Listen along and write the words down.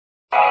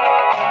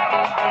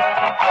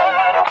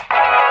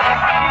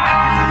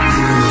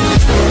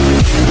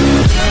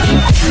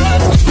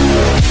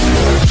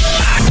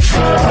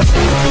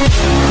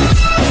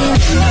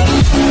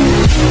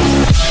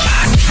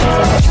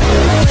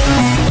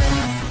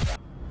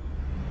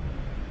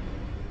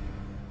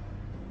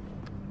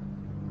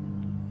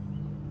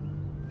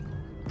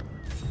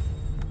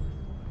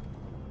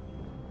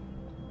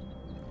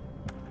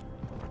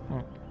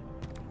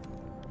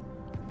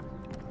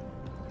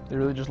They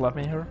really just left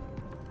me here?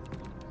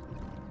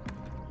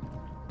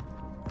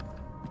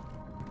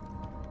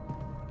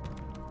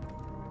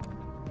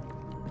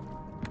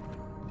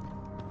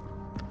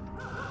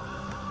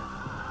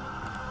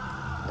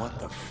 What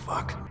the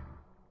fuck?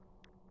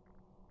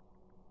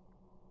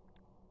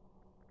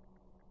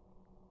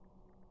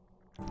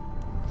 Let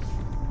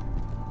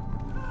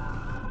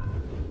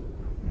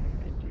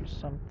me do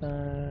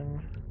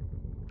something.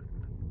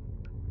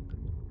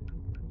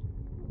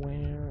 Where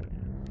is...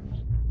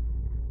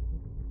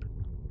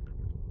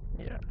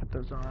 Yeah, put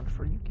those on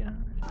for you guys.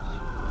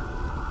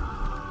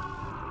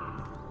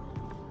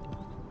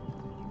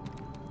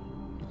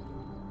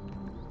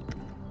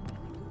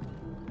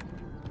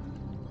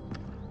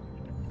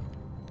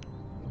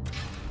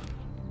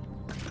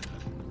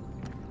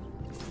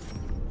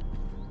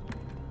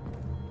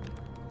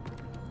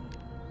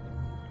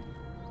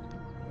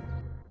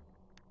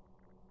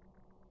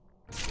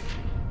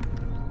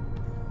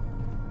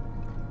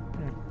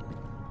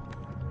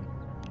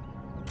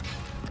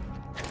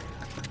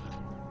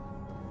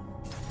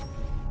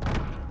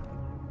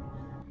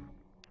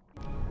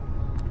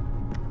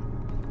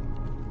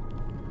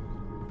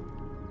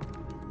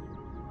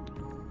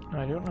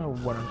 I don't know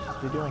what I'm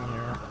supposed to be doing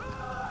here.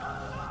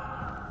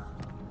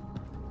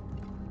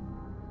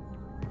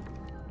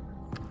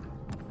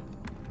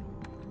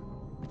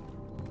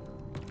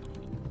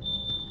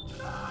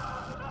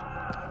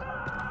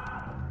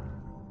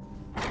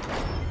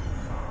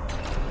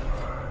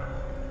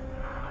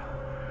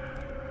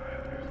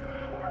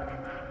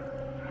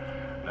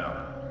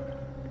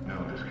 No,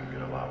 this can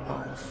get a lot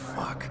worse. Oh,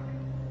 fuck.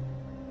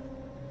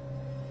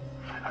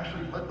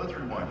 Actually, let's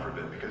rewind for a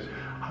bit, because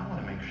I want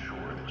to make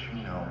sure that you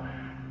know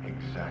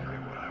exactly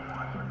what I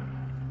want.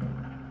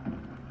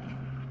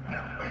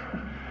 Now,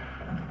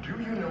 do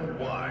you know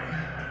why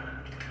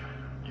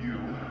you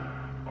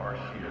are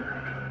here?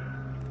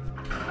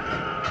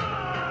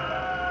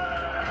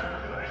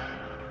 Good.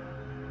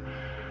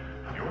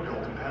 You're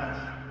Golden Path,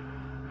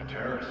 a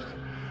terrorist,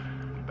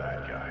 a bad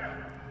guy.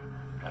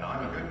 And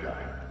I'm a good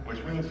guy,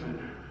 which means that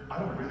I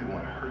don't really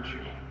want to hurt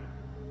you.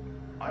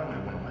 I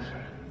only want to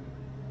listen.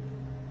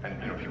 And,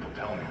 you know, people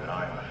tell me that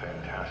I'm a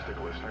fantastic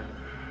listener.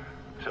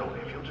 So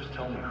if you'll just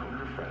tell me who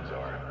your friends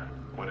are,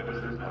 what it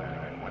is they're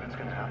planning, and when it's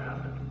going to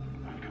happen,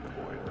 we can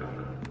avoid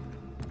them.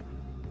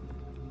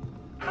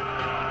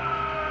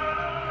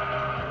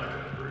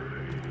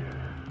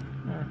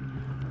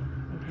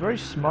 Very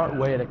smart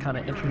way to kind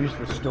of introduce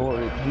the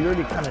story, because you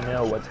already kind of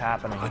know what's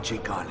happening.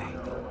 Ajikali.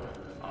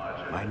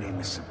 My name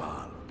is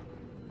Sabal.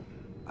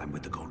 I'm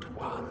with the Golden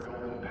Path.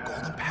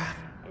 Golden Path?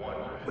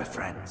 We're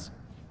friends.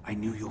 I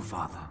knew your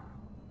father.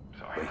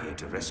 We're here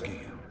to rescue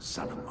you,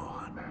 son of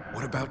Mohan.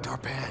 What about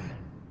Darpan?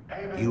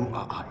 You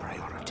are our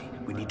priority.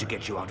 We need to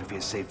get you out of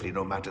here safely,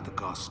 no matter the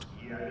cost.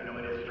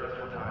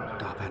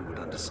 Darpan would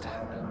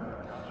understand.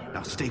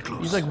 Now stay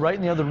close. He's like right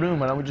in the other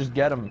room, and I would just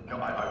get him. No,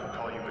 I will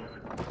call you.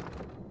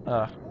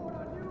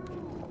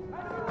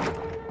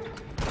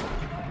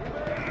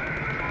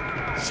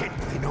 Shit,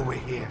 they know we're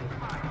here.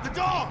 The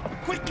door!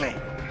 Quickly!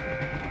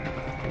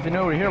 If they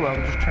know we're here, well,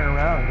 we'll just turn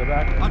around and go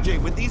back. Ajay,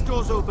 with these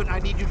doors open, I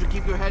need you to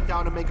keep your head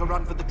down and make a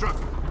run for the truck.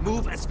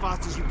 Move as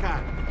fast as you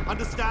can.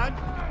 Understand?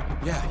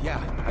 Yeah,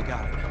 I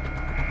got it.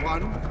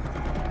 1,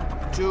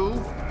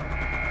 2,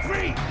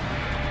 3!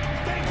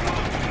 Stay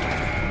close!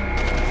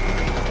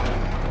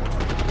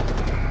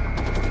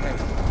 Hey,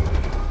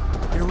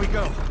 here we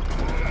go.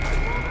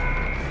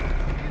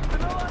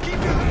 Keep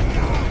your head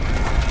down!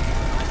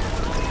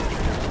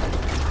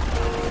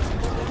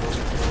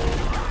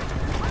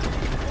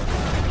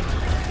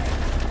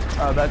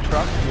 Oh, that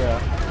truck? Yeah.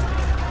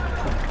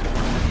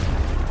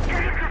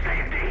 Get him to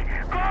safety!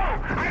 Go!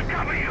 I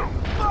cover you!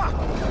 Fuck!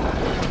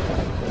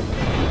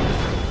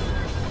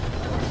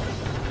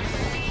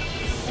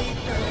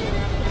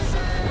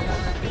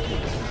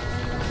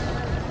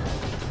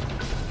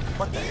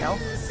 What the hell?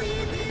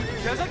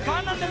 There's a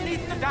gun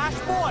underneath the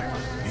dashboard!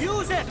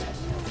 Use it!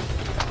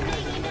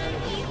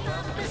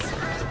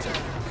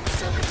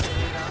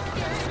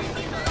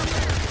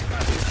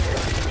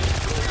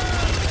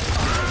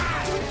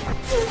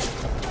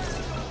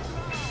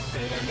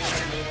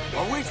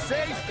 Are we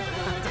safe?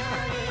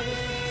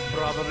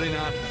 Probably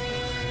not.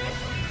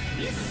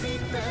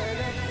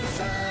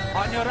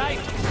 On your right!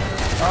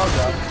 Oh,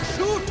 God.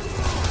 Shoot!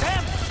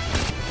 Them!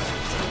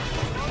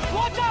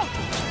 Watch out!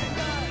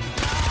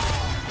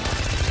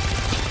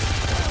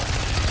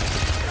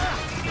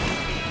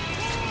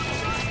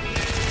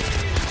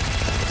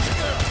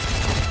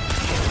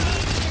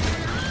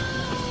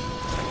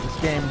 This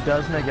game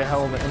does make a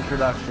hell of an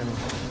introduction.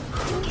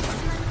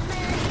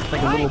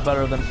 think a little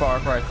better than Far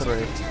Cry 3,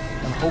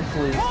 and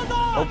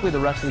hopefully the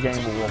rest of the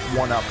game will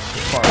one up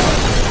Far Cry 3.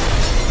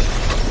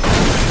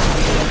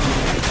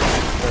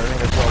 I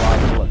think that's what a lot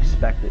of people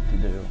expect it to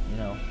do. You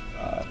know,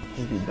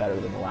 to be better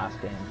than the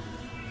last game.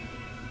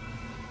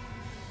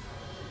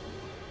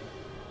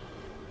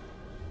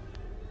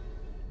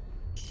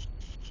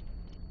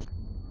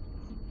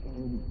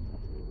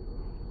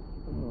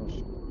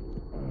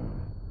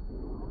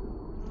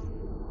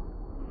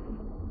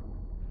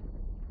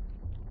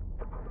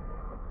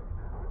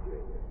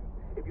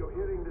 If you're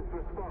hearing this,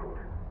 respond.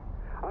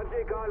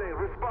 Ajay Gale,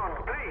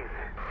 respond, please.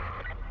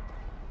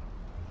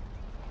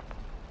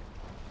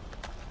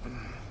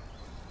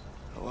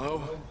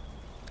 Hello?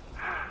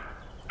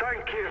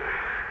 Thank you.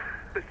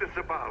 Mr.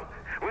 Sabal,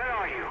 where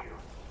are you?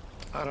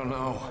 I don't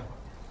know.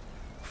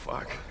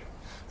 Fuck.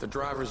 The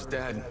driver's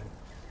dead.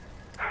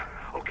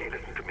 Okay,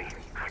 listen to me.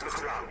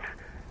 Look around.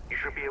 You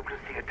should be able to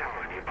see a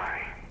tower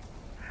nearby.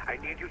 I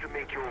need you to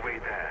make your way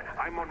there.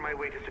 I'm on my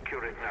way to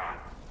secure it now.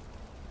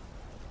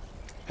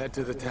 Head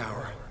to the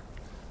tower.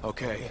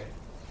 Okay.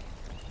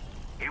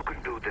 You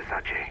can do this,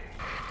 Ajay.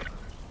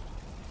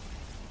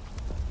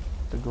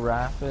 The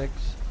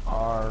graphics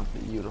are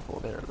beautiful.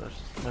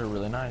 They're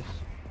really nice.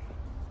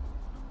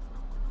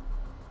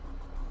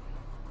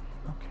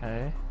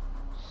 Okay.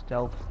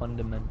 Stealth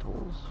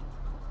fundamentals.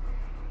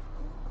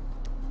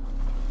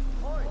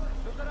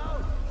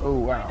 Oh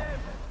wow.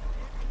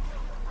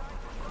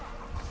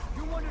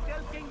 You want to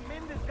tell King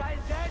Min this guy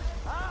is dead?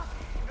 Huh?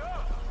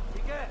 No.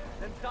 Okay,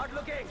 then start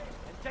looking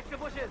and check the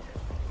bushes.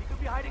 He could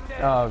be hiding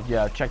there. Oh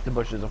yeah, check the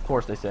bushes. Of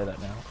course they say that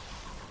now.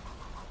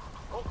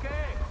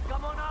 Okay,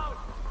 come on out.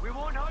 We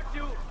won't hurt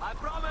you. I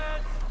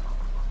promise.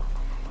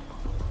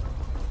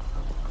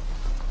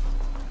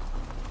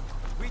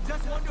 We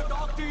just want to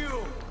talk to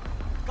you.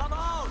 Come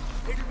out.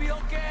 It'll be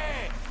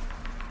okay.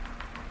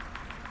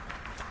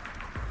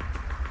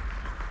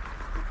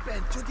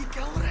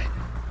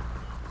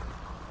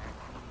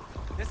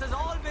 This has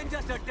all been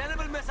just a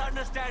terrible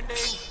misunderstanding.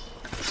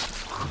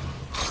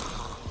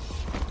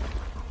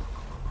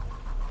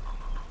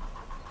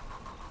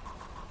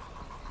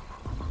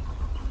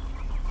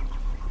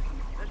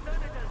 The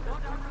senators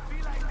don't have to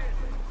be like this.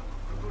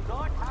 You do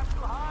not have to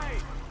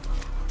hide.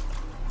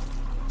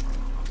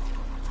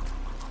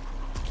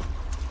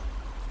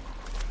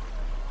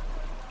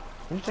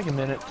 Can you take a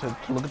minute to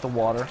look at the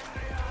water?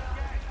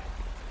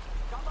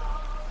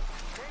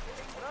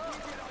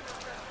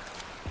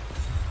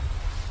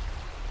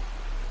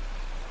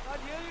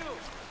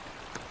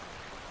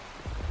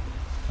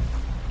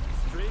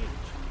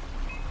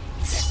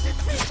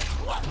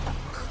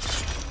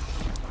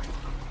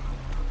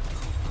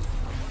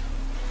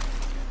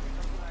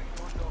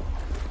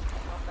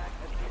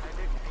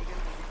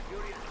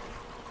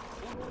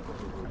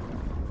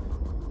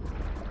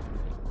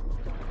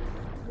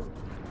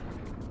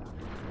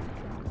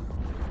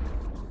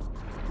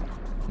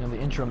 You know, the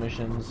intro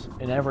missions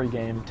in every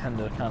game tend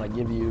to kind of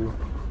give you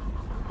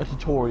a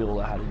tutorial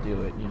on how to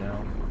do it, you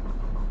know.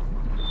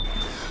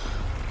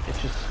 It's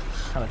just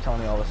kind of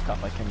telling me all the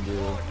stuff I can do.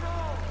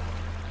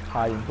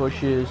 Hide in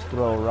bushes,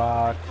 throw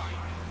rocks,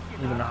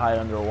 even hide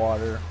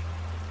underwater.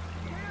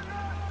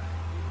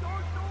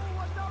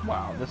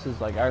 Wow, this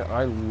is like,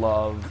 I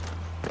love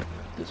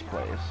this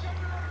place.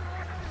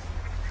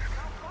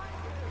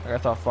 Like, I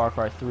thought Far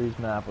Cry 3's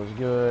map was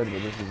good,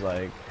 but this is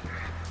like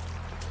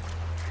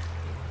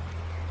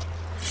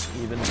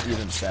even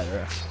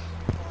better.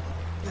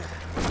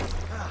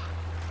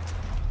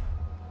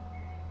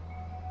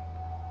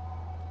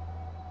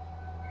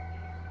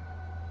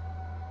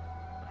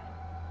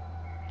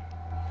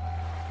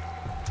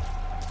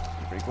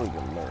 Pretty cool,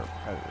 good lurk.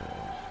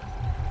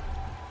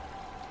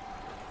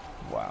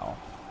 Wow.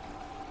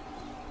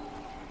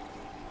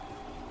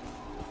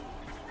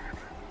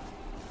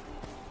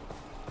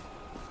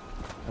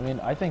 I mean,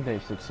 I think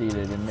they've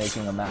succeeded in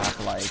making a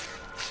map like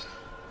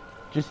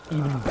just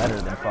even better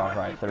than Far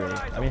Cry 3.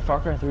 I mean, Far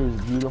Cry 3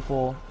 is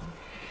beautiful,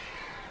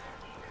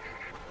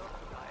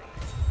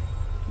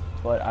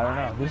 but I don't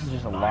know, this is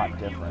just a lot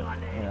different,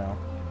 you know,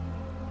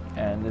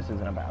 and this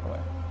isn't a bad way.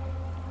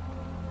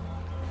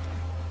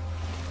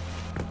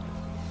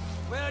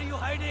 Where are you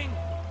hiding?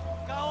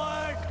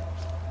 Coward!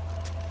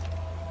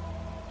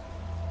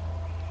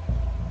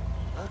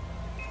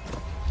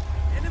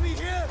 Enemy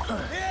here!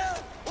 Here!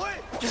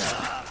 Wait!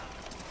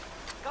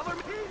 Cover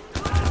me!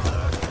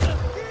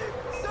 Keep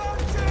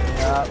searching!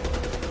 Yeah.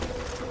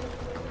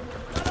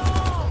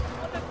 Hello!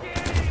 For the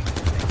king!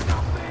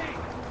 Stop me!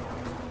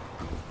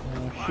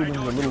 Shooting a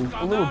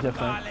little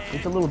different.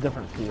 It's a little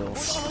different feel.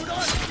 Hold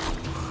on!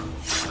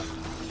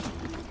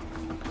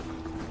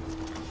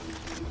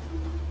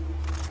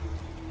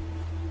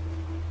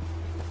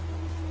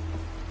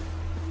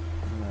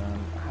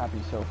 I'm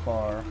happy so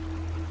far.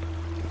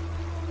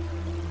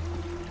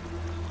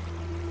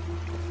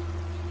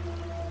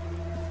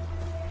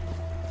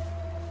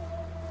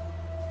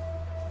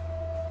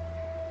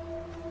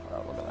 Oh,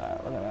 look at that,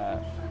 look at that.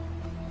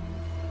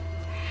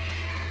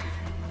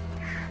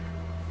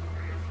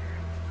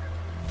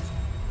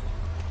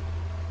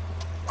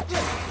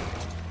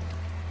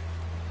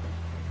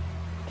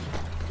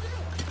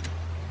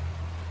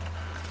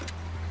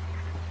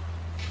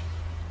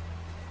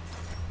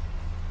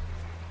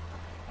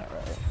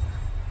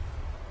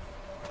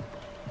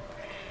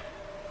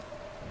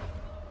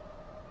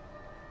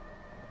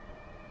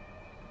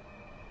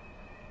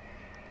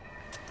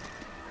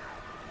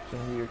 So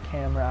when you get your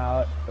camera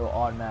out, it'll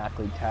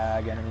automatically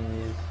tag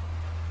enemies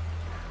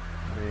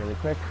really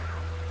quick.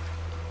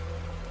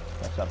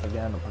 Press up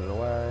again to put it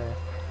away.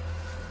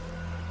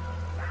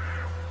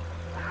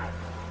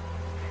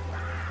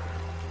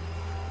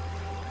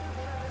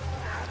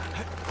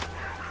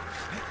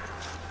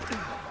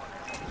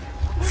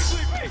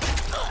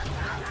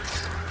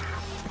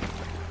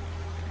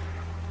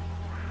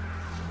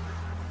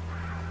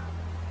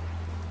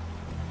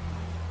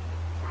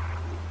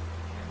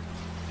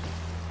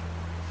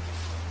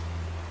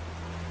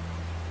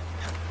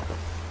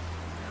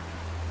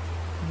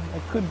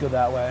 It could go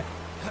that way.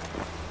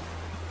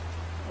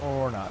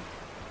 Or not.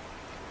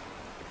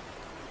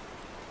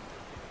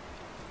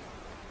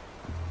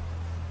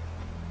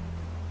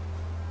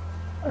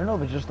 I don't know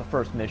if it's just the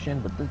first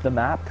mission, but the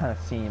map kind of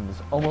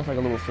seems almost like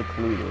a little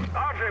secluded.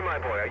 RJ, my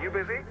boy, are you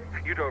busy?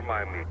 You don't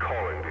mind me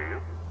calling, do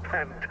you?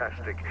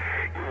 Fantastic.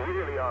 You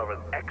really are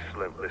an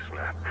excellent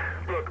listener.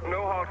 Look,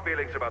 no hard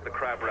feelings about the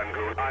crab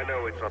rangoon. I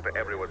know it's not to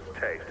everyone's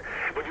taste.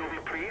 But you'll be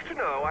pleased to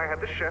know I had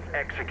the chef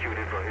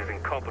executed for his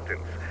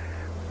incompetence.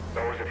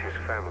 Or was it his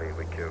family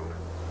we killed?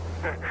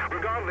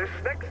 Regardless,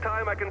 next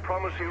time I can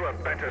promise you a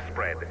better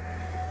spread.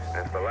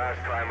 That's the last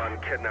time I'm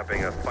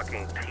kidnapping a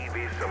fucking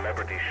TV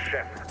celebrity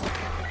chef.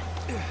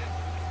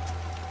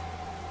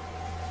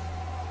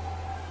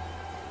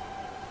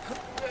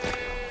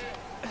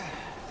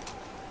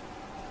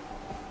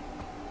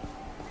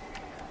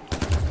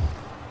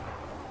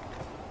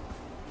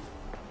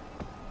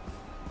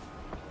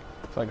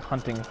 It's like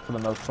hunting for the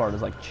most part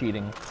is like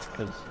cheating,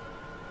 because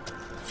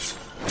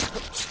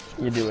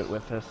you do it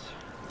with this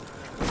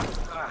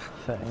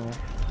thing.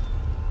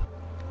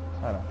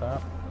 Sorry about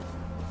that.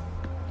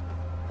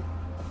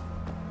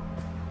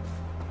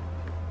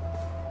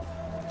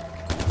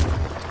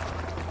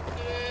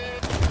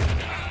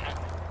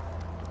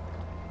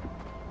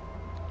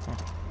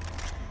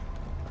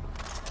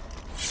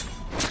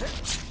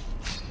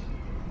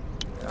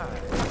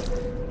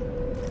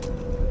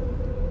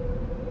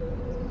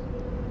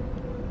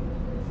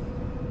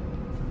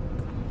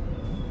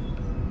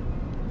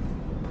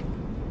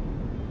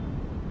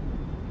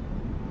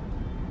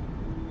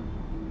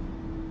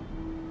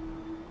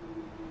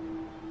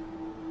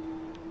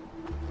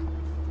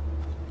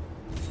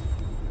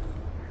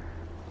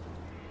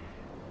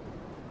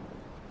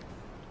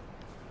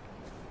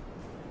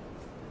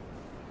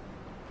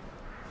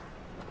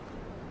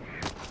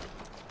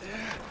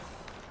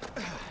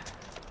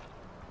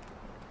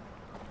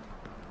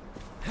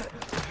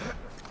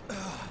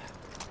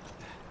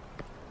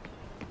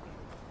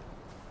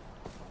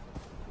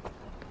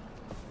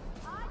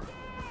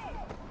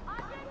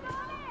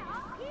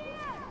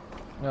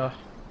 Ugh.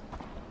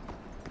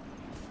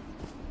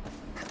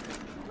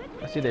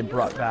 I see they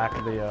brought back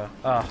the,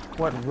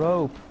 what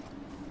rope?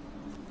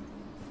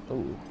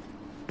 Ooh.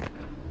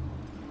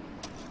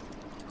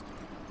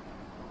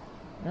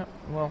 Yep,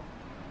 well,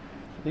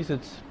 at least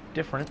it's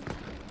different.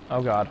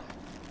 Oh god.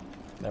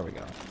 There we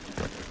go.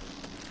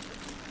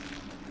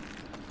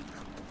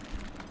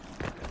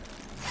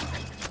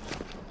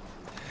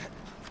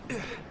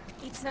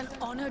 It's an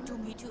honor to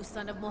meet you,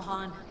 son of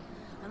Mohan.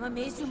 I'm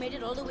amazed you made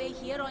it all the way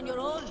here on your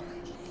own.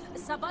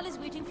 Sabal is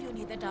waiting for you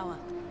near the tower.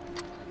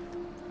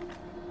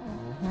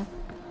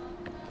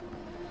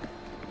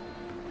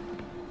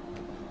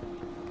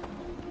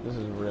 This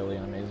is really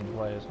an amazing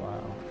place,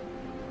 wow.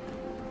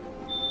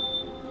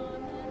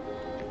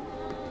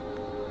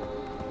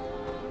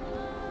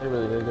 They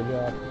really did a good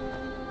job.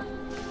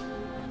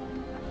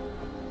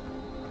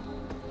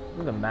 I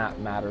think the map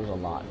matters a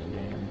lot in the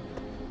game.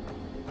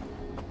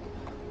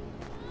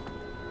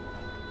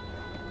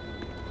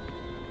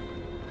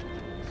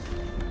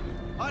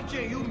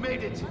 Ajay, you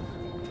made it!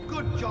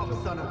 Good job,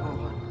 son of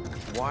Mohan.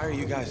 Why are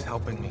you guys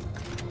helping me?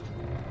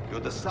 You're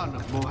the son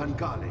of Mohan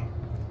Ghale.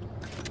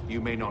 You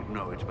may not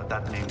know it, but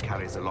that name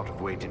carries a lot of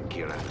weight in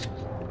Kirat,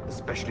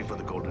 especially for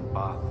the Golden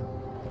Bath.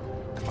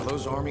 Are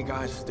those army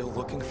guys still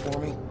looking for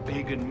me?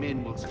 Pagan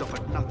men will stop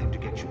at nothing to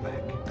get you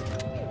back.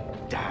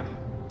 Damn.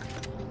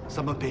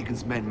 Some of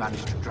Pagan's men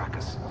managed to track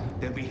us.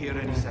 They'll be here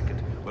any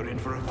second. We're in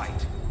for a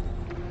fight.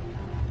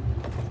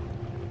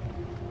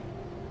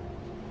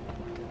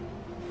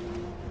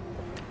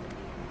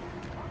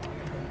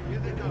 Here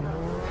they come.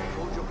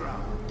 Hold your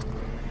ground.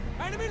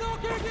 Enemy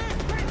located!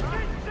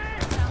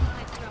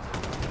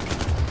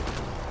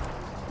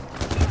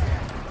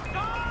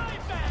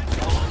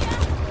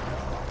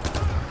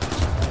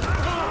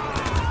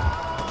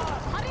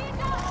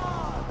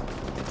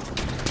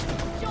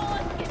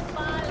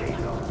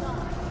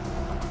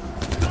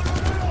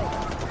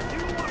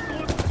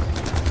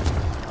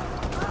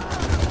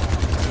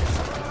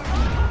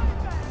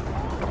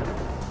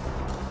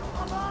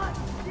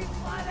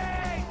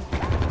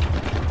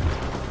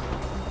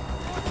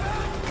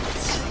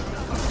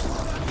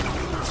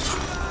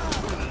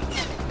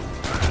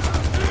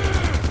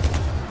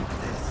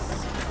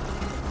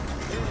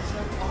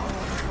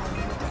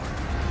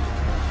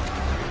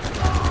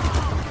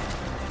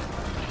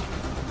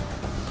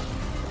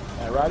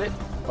 Ride it?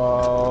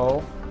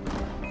 Oh,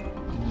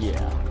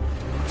 yeah.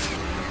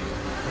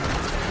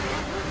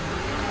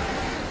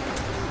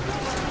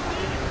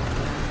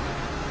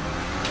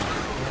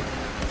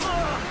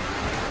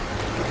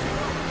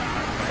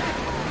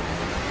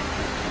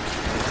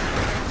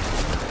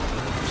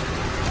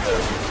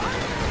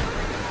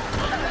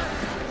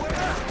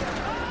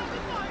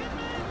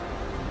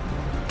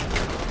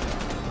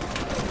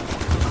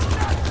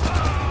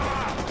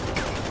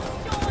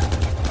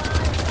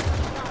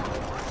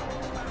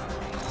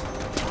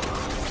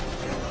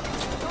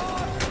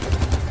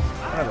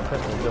 have a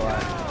pistol, do I?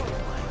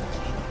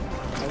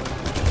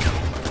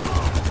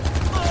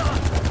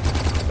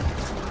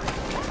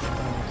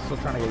 I'm still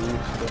trying to get used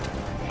to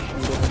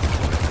shooting.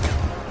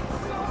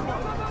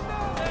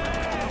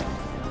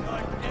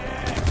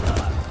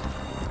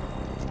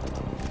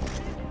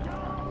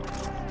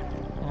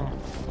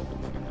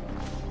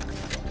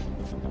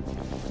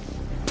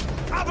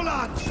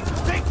 Avalanche!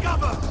 Take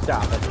cover!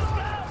 Stop it.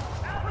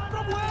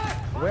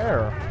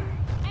 Where?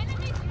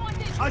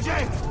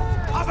 Ajay!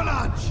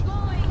 Avalanche!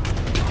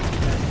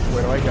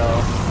 Where do I go?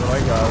 Where do I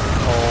go?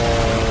 Oh,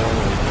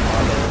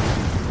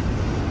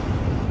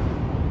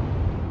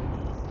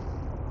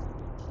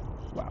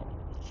 mother. Wow.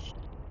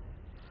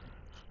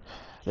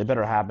 They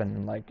better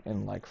happen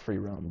in like free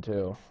roam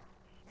too.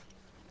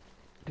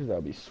 Cause that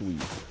would be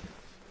sweet.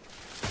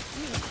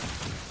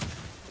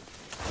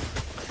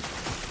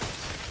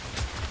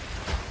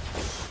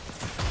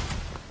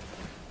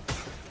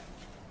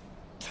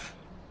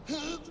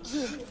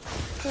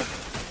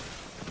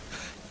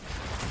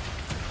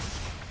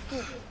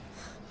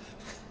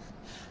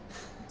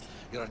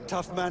 You're a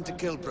tough man to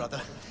kill, brother.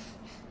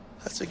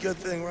 That's a good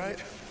thing, right?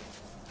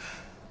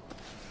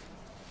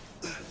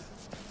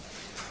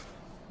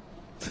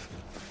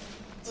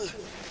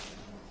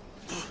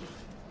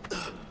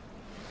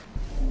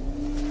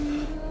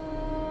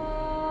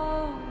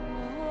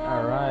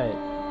 Alright.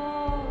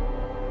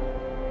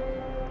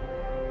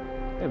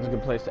 It's a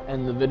good place to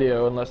end the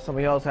video unless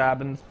something else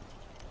happens.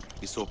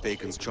 We saw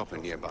Bacon's chopper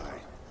nearby.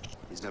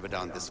 He's never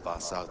down this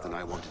far south, and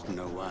I wanted to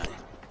know why.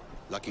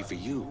 Lucky for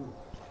you,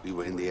 we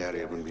were in the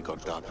area when we got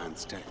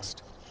Darkhand's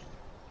text.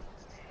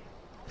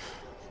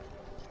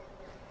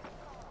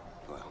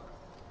 Well,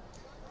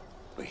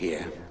 we're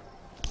here.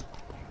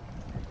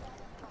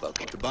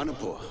 Welcome to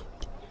Banapur,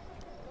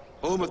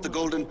 home of the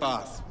Golden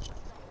Path.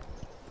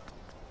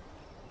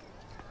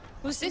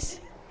 Who's this?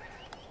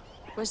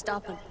 Where's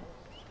Darpan?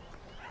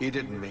 He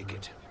didn't make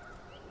it.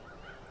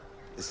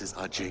 This is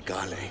Ajay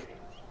Gale,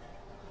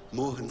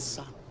 Mohan's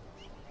son.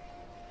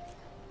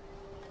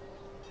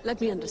 Let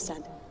me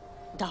understand.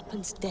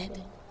 Darpan's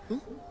dead. Hmm?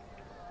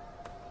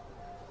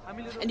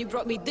 And you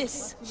brought me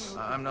this.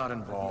 I'm not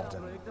involved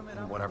in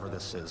whatever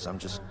this is. I'm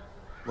just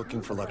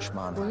looking for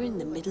Lakshmana. We're in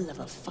the middle of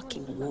a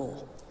fucking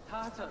war.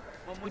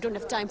 We don't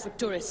have time for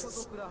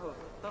tourists.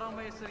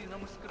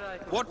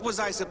 What was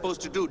I supposed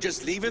to do?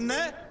 Just leave him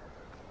there?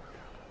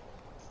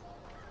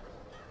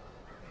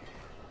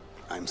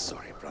 I'm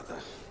sorry, brother.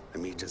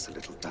 Amita's a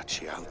little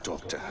touchy. I'll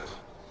talk to her.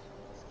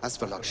 As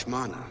for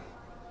Lakshmana,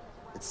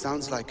 it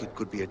sounds like it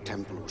could be a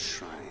temple or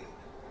shrine.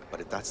 But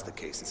if that's the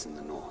case, it's in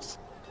the north.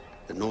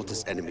 The north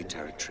is enemy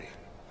territory,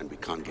 and we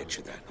can't get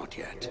you there, not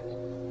yet.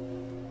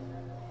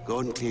 Go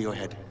and clear your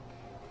head.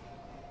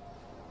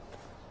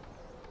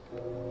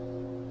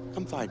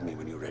 Come find me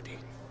when you're ready.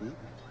 Hmm?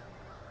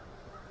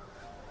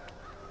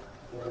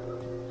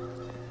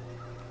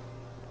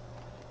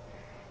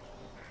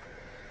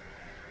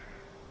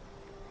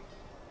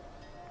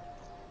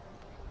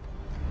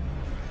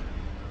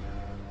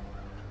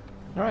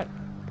 Alright.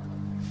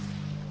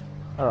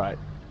 Alright.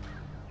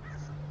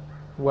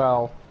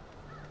 Well,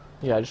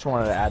 yeah, I just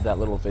wanted to add that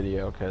little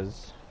video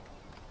because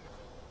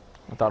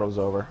I thought it was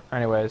over.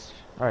 Anyways,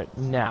 alright,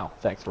 now,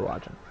 thanks for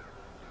watching.